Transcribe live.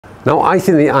Now, I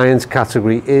think the irons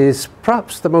category is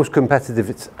perhaps the most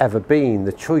competitive it's ever been.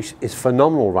 The choice is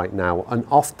phenomenal right now, and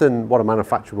often what a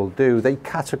manufacturer will do, they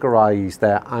categorize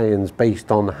their irons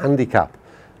based on handicap,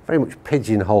 very much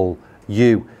pigeonhole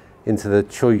you into the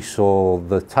choice or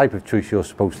the type of choice you're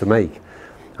supposed to make.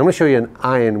 I'm going to show you an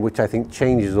iron which I think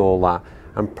changes all that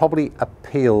and probably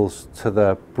appeals to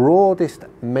the broadest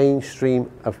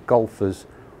mainstream of golfers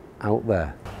out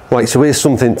there. Right, so here's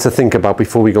something to think about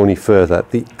before we go any further.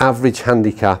 The average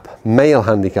handicap, male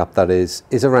handicap that is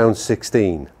around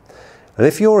 16. And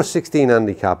if you're a 16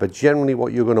 handicapper, generally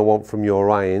what you're going to want from your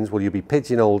irons, well, you'll be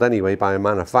pigeonholed anyway by a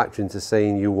manufacturer into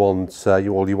saying you want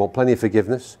plenty of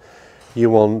forgiveness,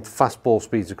 you want fast ball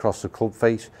speeds across the club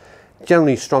face.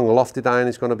 Generally, stronger lofted iron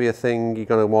is going to be a thing. You're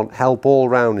going to want help all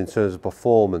round in terms of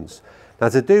performance. Now,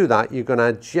 to do that, you're going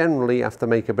to generally have to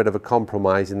make a bit of a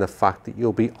compromise in the fact that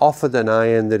you'll be offered an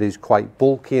iron that is quite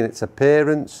bulky in its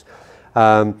appearance,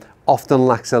 often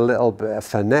lacks a little bit of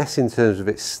finesse in terms of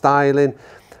its styling,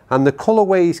 and the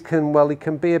colourways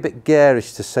can be a bit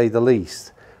garish to say the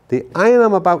least. The iron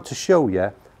I'm about to show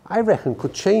you, I reckon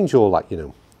could change all that, you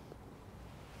know.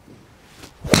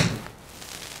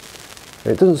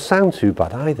 It doesn't sound too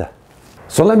bad either.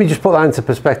 So let me just put that into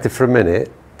perspective for a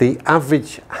minute. The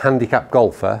average handicap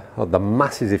golfer, or the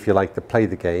masses if you like, that play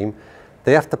the game,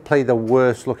 they have to play the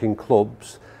worst looking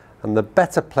clubs, and the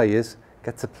better players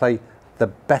get to play the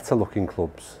better looking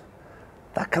clubs.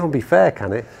 That can't be fair,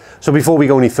 can it? So before we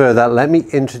go any further, let me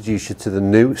introduce you to the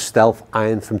new Stealth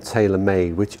iron from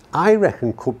Taylormade, which I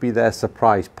reckon could be their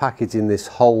surprise package in this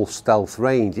whole Stealth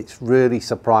range. It's really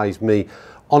surprised me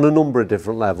on a number of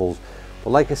different levels. But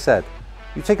like I said,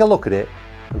 you take a look at it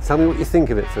and tell me what you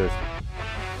think of it first.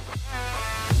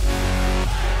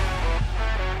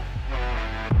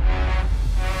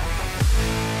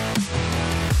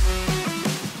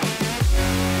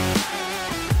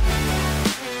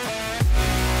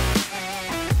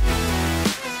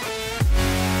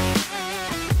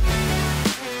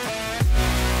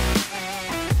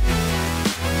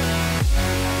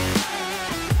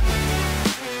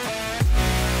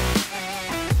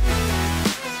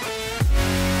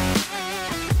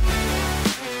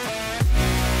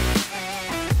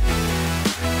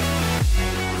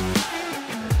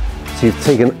 So you've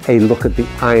taken a look at the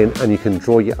iron and you can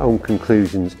draw your own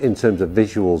conclusions in terms of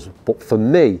visuals. But for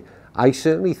me, I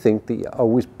certainly think that you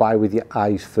always buy with your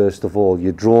eyes first of all.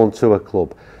 You're drawn to a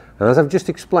club. And as I've just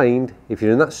explained, if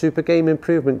you're in that super game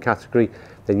improvement category,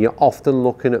 then you're often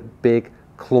looking at big,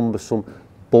 cumbersome,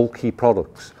 bulky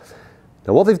products.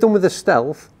 Now what they've done with the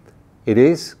Stealth, it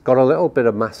is got a little bit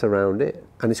of mass around it,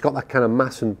 and it's got that kind of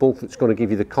mass and bulk that's going to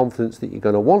give you the confidence that you're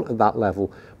going to want at that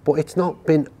level, but it's not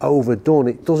been overdone.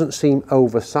 It doesn't seem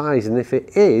oversized, and if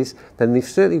it is, then they've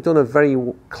certainly done a very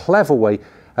clever way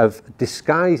of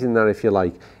disguising that, if you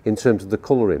like, in terms of the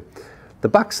colouring. The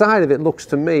back side of it looks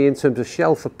to me, in terms of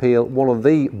shelf appeal, one of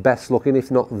the best looking, if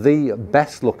not the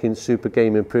best looking super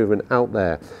game improvement out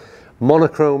there.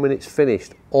 Monochrome in its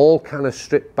finished, all kind of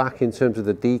stripped back in terms of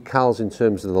the decals, in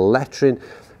terms of the lettering,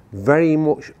 very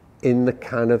much in the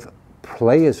kind of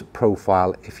player's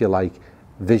profile, if you like,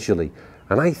 visually.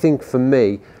 And I think for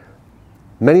me,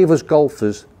 many of us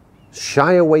golfers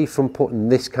shy away from putting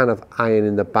this kind of iron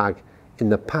in the bag in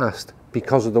the past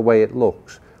because of the way it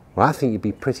looks. Well, I think you'd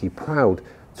be pretty proud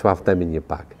to have them in your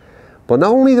bag. But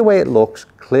not only the way it looks,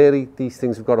 clearly these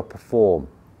things have got to perform.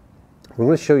 What I'm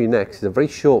going to show you next is a very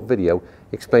short video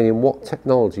explaining what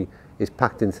technology is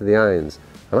packed into the irons.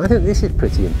 And I think this is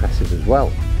pretty impressive as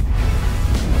well.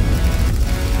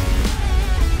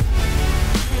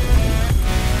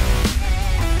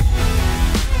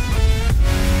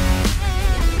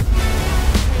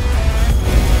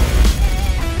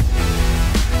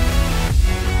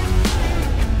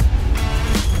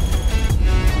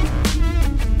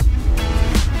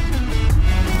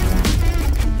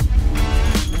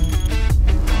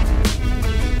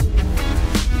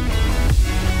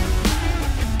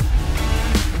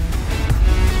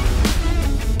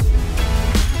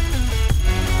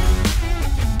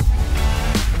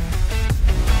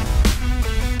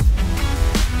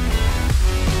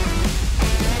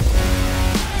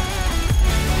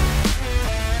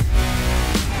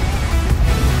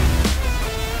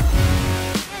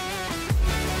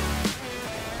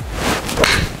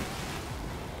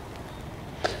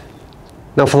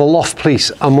 Now for the loft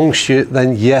police amongst you,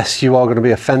 then yes, you are going to be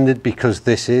offended because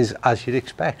this is, as you'd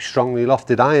expect, strongly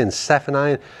lofted iron, 7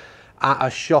 iron at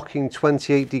a shocking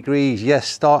 28 degrees. Yes,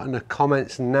 start in the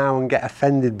comments now and get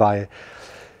offended by it.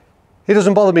 It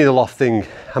doesn't bother me, the loft thing.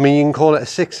 I mean, you can call it a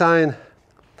 6 iron,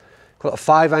 call it a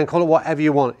 5-iron, call it whatever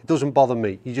you want. It doesn't bother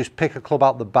me. You just pick a club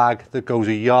out the bag that goes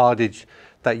a yardage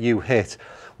that you hit.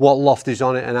 What loft is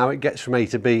on it and how it gets from A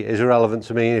to B is irrelevant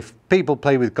to me. If people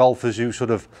play with golfers who sort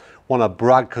of want to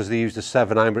brag because they used a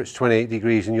 7-iron but it's 28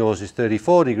 degrees and yours is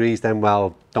 34 degrees, then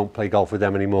well, don't play golf with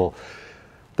them anymore.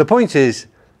 The point is,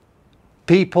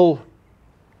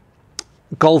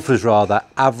 golfers rather,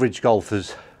 average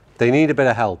golfers, they need a bit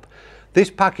of help. This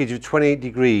package of 28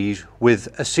 degrees with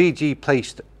a CG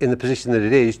placed in the position that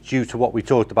it is due to what we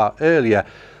talked about earlier,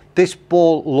 this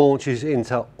ball launches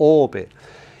into orbit.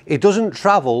 It doesn't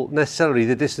travel necessarily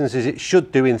the distances it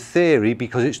should do in theory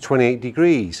because it's 28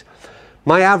 degrees.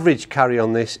 My average carry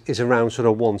on this is around sort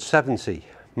of 170.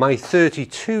 My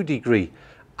 32 degree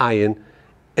iron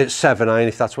at 7-iron,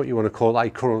 if that's what you want to call it, I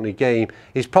currently game,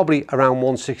 is probably around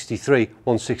 163,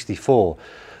 164.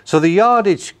 So the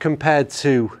yardage compared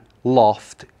to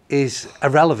loft is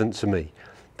irrelevant to me.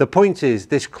 The point is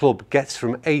this club gets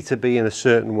from A to B in a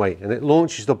certain way and it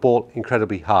launches the ball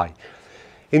incredibly high.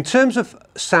 In terms of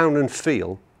sound and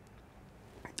feel,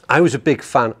 I was a big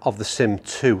fan of the Sim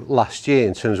 2 last year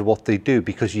in terms of what they do,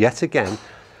 because yet again,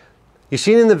 you've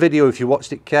seen in the video, if you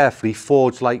watched it carefully,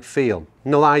 forged-like feel.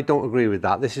 No, I don't agree with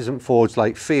that. This isn't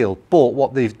forged-like feel, but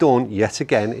what they've done yet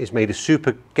again is made a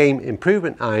super game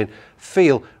improvement iron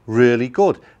feel really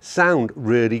good, sound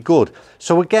really good.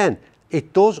 So again,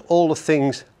 it does all the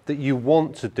things that you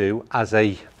want to do as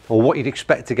or what you'd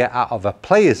expect to get out of a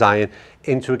player's iron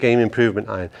into a game improvement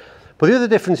iron. But the other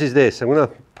difference is this. I'm going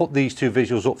to put these two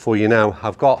visuals up for you now.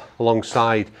 I've got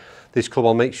alongside this club,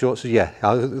 I'll make sure, so yeah,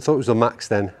 I thought it was the Max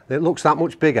then. It looks that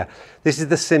much bigger. This is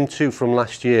the Sim 2 from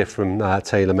last year from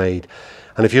Taylormade.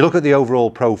 And if you look at the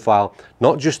overall profile,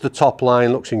 not just the top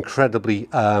line looks incredibly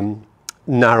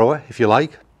narrower, if you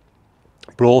like,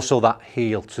 but also that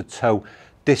heel to toe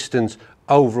distance,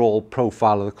 overall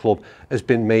profile of the club has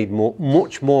been made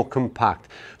much more compact.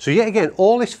 So yet again,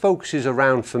 all this focuses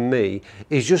around for me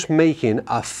is just making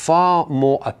a far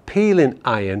more appealing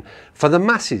iron for the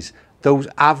masses, those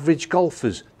average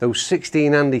golfers, those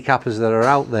 16 handicappers that are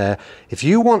out there. If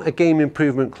you want a game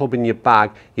improvement club in your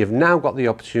bag, you've now got the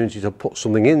opportunity to put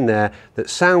something in there that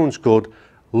sounds good,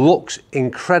 looks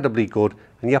incredibly good,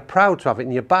 and you're proud to have it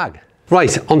in your bag.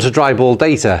 Right, onto dry ball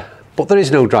data. But there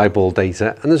is no dry ball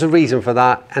data, and there's a reason for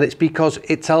that, and it's because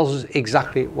it tells us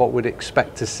exactly what we'd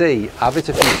expect to see. I've hit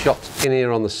a few shots in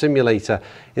here on the simulator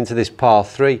into this par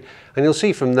 3, and you'll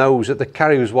see from those that the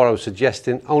carry was what I was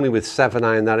suggesting, only with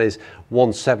 7-iron, that is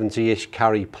 170-ish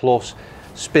carry plus.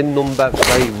 Spin number,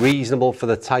 very reasonable for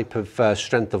the type of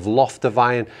strength of loft of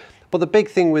iron. But the big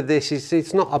thing with this is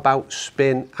it's not about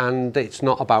spin and it's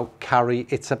not about carry,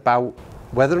 it's about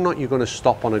whether or not you're going to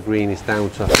stop on a green. It's down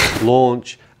to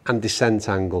launch and descent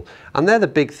angle, and they're the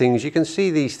big things. You can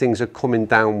see these things are coming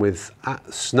down with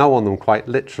snow on them, quite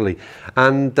literally,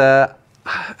 and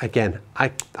again, I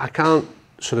can't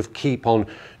sort of keep on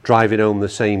driving home the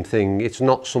same thing. It's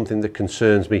not something that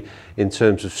concerns me in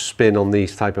terms of spin on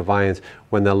these type of irons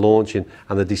when they're launching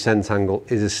and the descent angle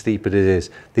is as steep as it is.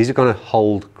 These are going to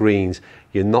hold greens.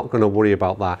 You're not going to worry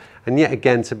about that. And yet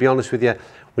again, to be honest with you,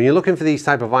 when you're looking for these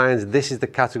type of irons, this is the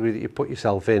category that you put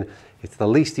yourself in. It's the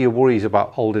least of your worries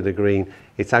about holding a green.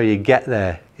 It's how you get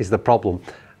there is the problem.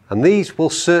 And these will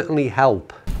certainly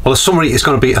help. Well, the summary is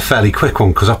going to be a fairly quick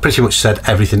one because I've pretty much said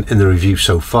everything in the review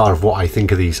so far of what I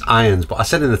think of these irons. But I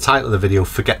said in the title of the video,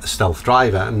 forget the stealth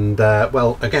driver. And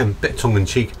well, again, bit tongue in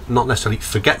cheek, not necessarily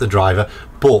forget the driver,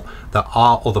 but there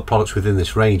are other products within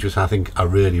this range which I think are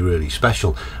really, really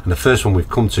special. And the first one we've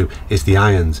come to is the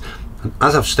irons. And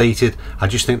as I've stated, I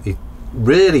just think they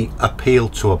really appeal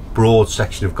to a broad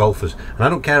section of golfers, and I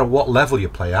don't care at what level you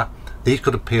play at. These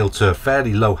could appeal to a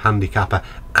fairly low handicapper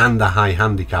and a high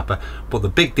handicapper, but the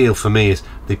big deal for me is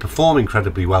they perform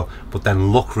incredibly well but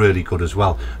then look really good as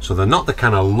well. So they're not the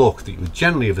kind of look that you would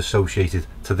generally have associated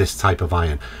to this type of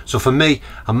iron. So for me,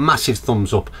 a massive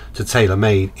thumbs up to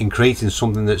Taylormade in creating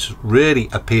something that's really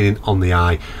appealing on the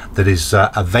eye, that is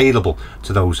available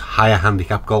to those higher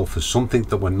handicap golfers, something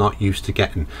that we're not used to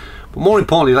getting. But more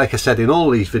importantly, like I said in all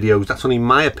these videos, that's only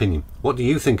my opinion. What do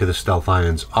you think of the stealth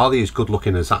irons? Are they as good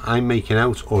looking as that I'm making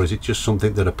out, or is it just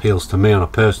something that appeals to me on a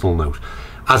personal note?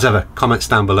 As ever, comments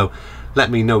down below, let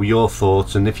me know your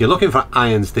thoughts, and if you're looking for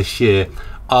irons this year,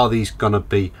 are these gonna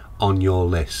be on your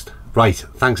list? Right,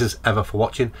 thanks as ever for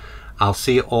watching. I'll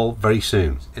see you all very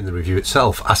soon. In the review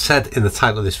itself, I said in the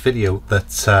title of this video that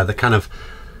the kind of,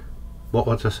 what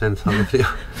did I say in the title of the video?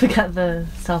 Forget the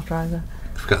stealth driver.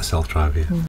 Forget the stealth driver, yeah.